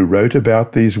psalmist, who wrote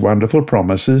about these wonderful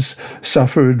promises,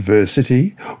 suffer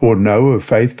adversity or know of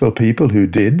faithful people who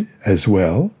did as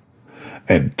well?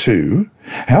 And 2,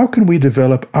 how can we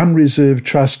develop unreserved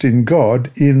trust in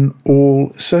God in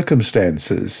all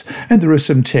circumstances? And there are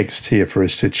some texts here for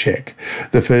us to check.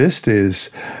 The first is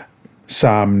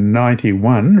Psalm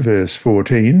 91, verse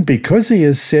 14, "Because he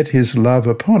has set his love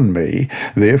upon me,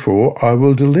 therefore I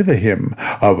will deliver him.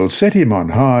 I will set him on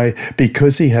high,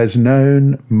 because he has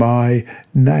known my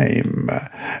name."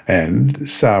 And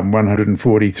Psalm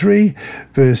 143,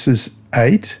 verses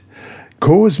 8,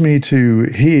 "Cause me to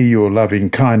hear your loving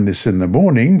kindness in the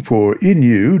morning, for in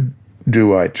you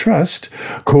do I trust.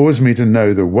 Cause me to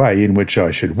know the way in which I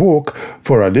should walk,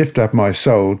 for I lift up my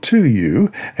soul to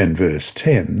you." And verse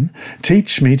 10,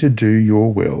 "Teach me to do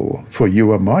your will, for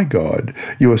you are my God.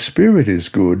 Your spirit is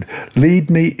good. Lead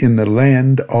me in the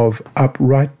land of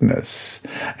uprightness."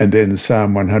 And then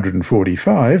Psalm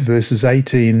 145, verses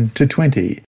 18 to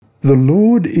 20. "The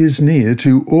Lord is near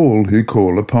to all who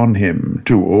call upon him,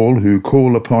 to all who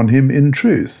call upon him in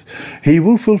truth. He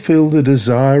will fulfill the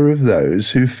desire of those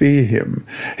who fear him.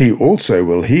 He also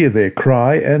will hear their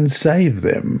cry and save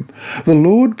them. The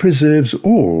Lord preserves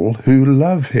all who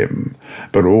love him,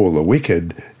 but all the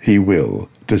wicked he will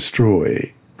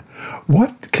destroy."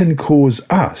 What can cause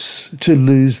us to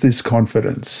lose this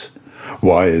confidence?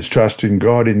 Why is trust in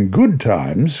God in good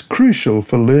times crucial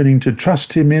for learning to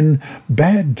trust him in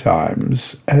bad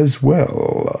times as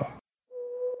well?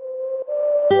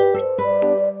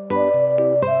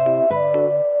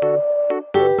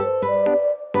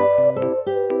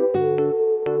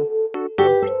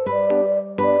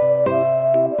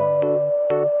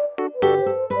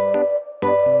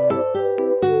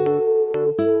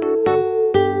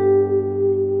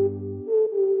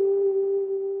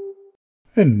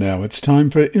 And now it's time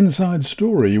for Inside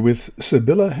Story with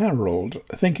Sibylla Harrold.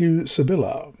 Thank you,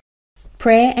 Sibylla.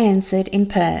 Prayer Answered in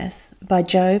Perth by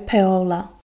Joe Paola.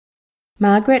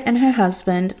 Margaret and her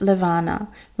husband, Levana,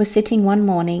 were sitting one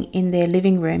morning in their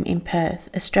living room in Perth,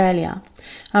 Australia,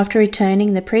 after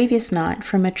returning the previous night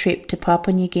from a trip to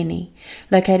Papua New Guinea,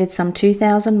 located some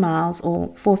 2,000 miles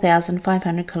or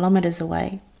 4,500 kilometres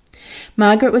away.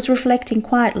 Margaret was reflecting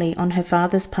quietly on her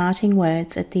father's parting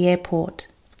words at the airport.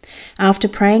 After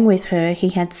praying with her, he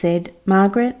had said,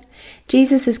 "Margaret,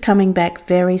 Jesus is coming back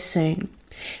very soon.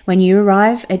 When you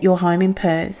arrive at your home in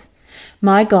Perth,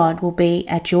 my God will be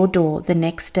at your door the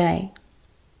next day."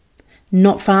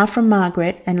 Not far from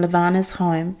Margaret and Levana's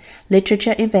home,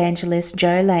 literature evangelist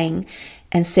Joe Lang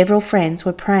and several friends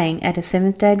were praying at a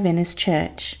Seventh-day Adventist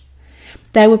church.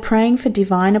 They were praying for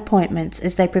divine appointments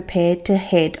as they prepared to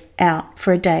head out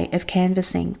for a day of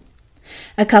canvassing.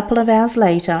 A couple of hours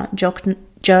later,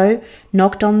 Joe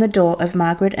knocked on the door of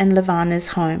Margaret and Levana's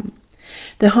home.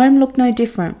 The home looked no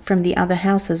different from the other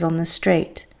houses on the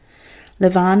street.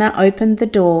 Levana opened the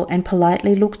door and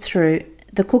politely looked through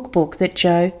the cookbook that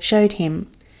Joe showed him,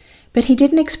 but he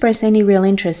didn't express any real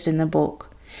interest in the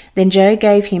book. Then Joe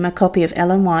gave him a copy of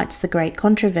Ellen White's The Great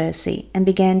Controversy and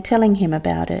began telling him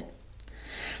about it.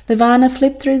 Levana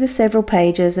flipped through the several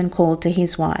pages and called to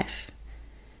his wife.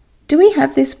 "Do we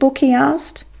have this book?" he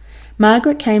asked.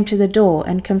 Margaret came to the door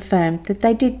and confirmed that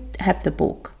they did have the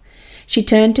book. She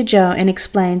turned to Joe and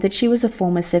explained that she was a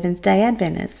former Seventh-day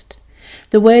Adventist.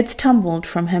 The words tumbled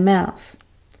from her mouth.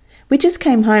 "We just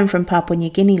came home from Papua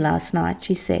New Guinea last night,"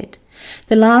 she said.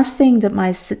 "The last thing that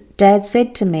my dad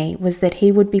said to me was that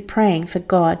he would be praying for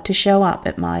God to show up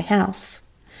at my house."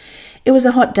 It was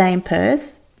a hot day in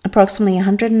Perth, approximately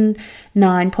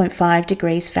 109.5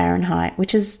 degrees Fahrenheit,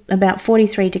 which is about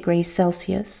 43 degrees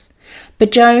Celsius.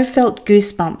 But Joe felt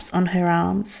goosebumps on her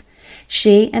arms.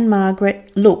 She and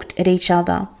Margaret looked at each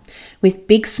other with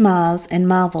big smiles and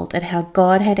marvelled at how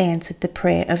God had answered the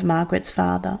prayer of Margaret's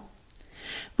father.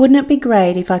 "Wouldn't it be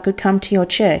great if I could come to your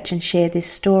church and share this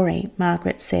story?"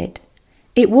 Margaret said.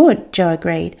 "It would," Joe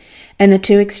agreed, and the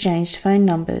two exchanged phone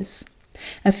numbers.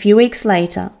 A few weeks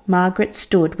later, Margaret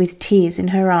stood with tears in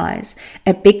her eyes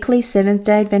at Bickley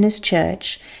Seventh-day Adventist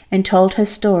Church and told her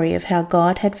story of how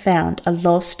God had found a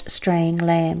lost straying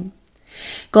lamb.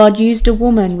 God used a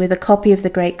woman with a copy of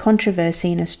The Great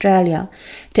Controversy in Australia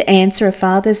to answer a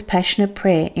father's passionate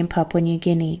prayer in Papua New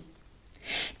Guinea.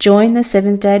 Join the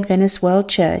Seventh-day Adventist World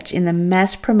Church in the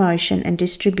mass promotion and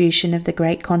distribution of The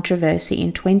Great Controversy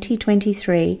in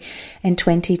 2023 and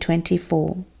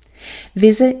 2024.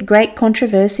 Visit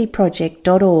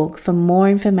greatcontroversyproject.org for more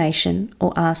information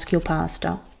or ask your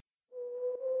pastor.